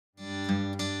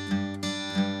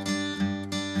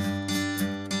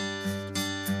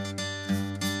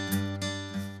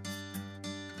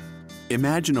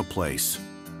Imagine a place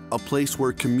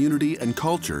where community and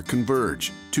culture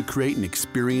converge to create an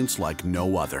experience like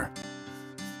no other.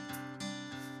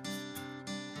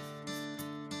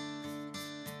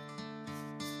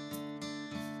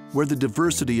 Where the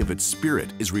diversity of its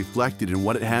spirit is reflected in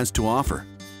what it has to offer,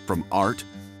 from art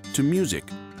to music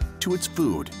to its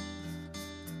food.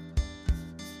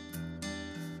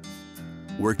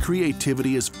 Where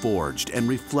creativity is forged and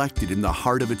reflected in the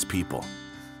heart of its people.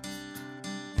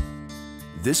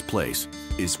 This place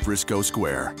is Frisco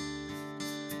Square.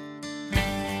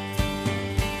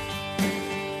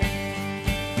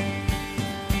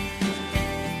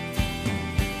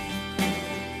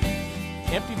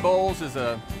 Empty Bowls is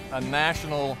a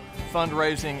national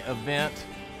fundraising event.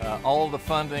 All of the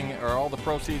funding or all the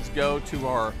proceeds go to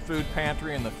our food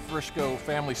pantry and the Frisco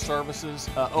Family Services.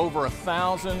 Over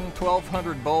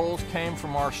 1,200 bowls came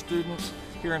from our students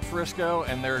here in Frisco,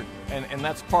 and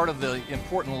that's part of the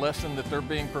important lesson that they're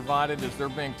being provided, is they're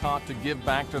being taught to give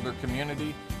back to their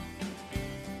community.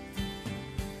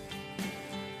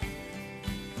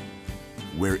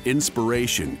 Where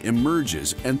inspiration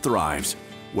emerges and thrives,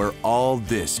 where all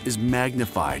this is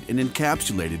magnified and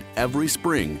encapsulated every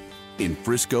spring in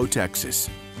Frisco, Texas.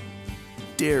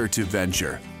 Dare to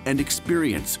venture and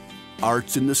experience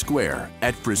Arts in the Square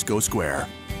at Frisco Square.